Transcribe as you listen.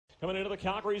Coming into the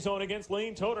Calgary zone against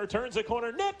Lane Toter. Turns the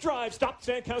corner. Net drive. Stopped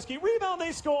Stankowski. Rebound.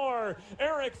 They score.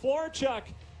 Eric Florchuk.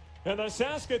 And the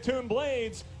Saskatoon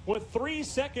Blades, with 3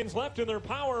 seconds left in their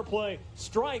power play,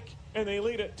 strike, and they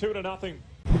lead it 2-0.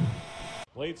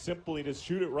 Blades simply just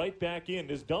shoot it right back in.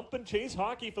 Just dump and chase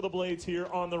hockey for the Blades here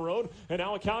on the road. And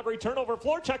now a Calgary turnover.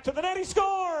 Florchuk to the net. He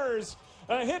scores!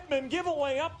 A Hitman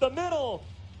giveaway up the middle.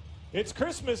 It's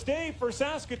Christmas Day for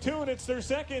Saskatoon. It's their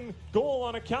second goal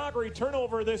on a Calgary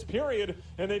turnover this period,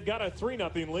 and they've got a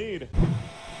 3-0 lead.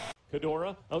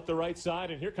 Kadora out the right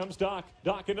side, and here comes Doc.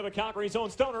 Doc into the Calgary zone.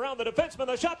 Stone around the defenseman.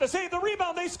 The shot to save the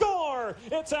rebound. They score!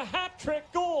 It's a hat-trick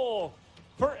goal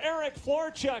for Eric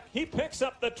Florchuk. He picks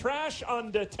up the trash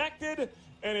undetected,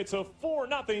 and it's a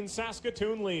 4-0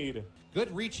 Saskatoon lead.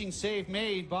 Good reaching save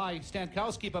made by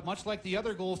Stankowski, but much like the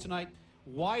other goals tonight,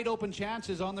 wide open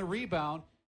chances on the rebound.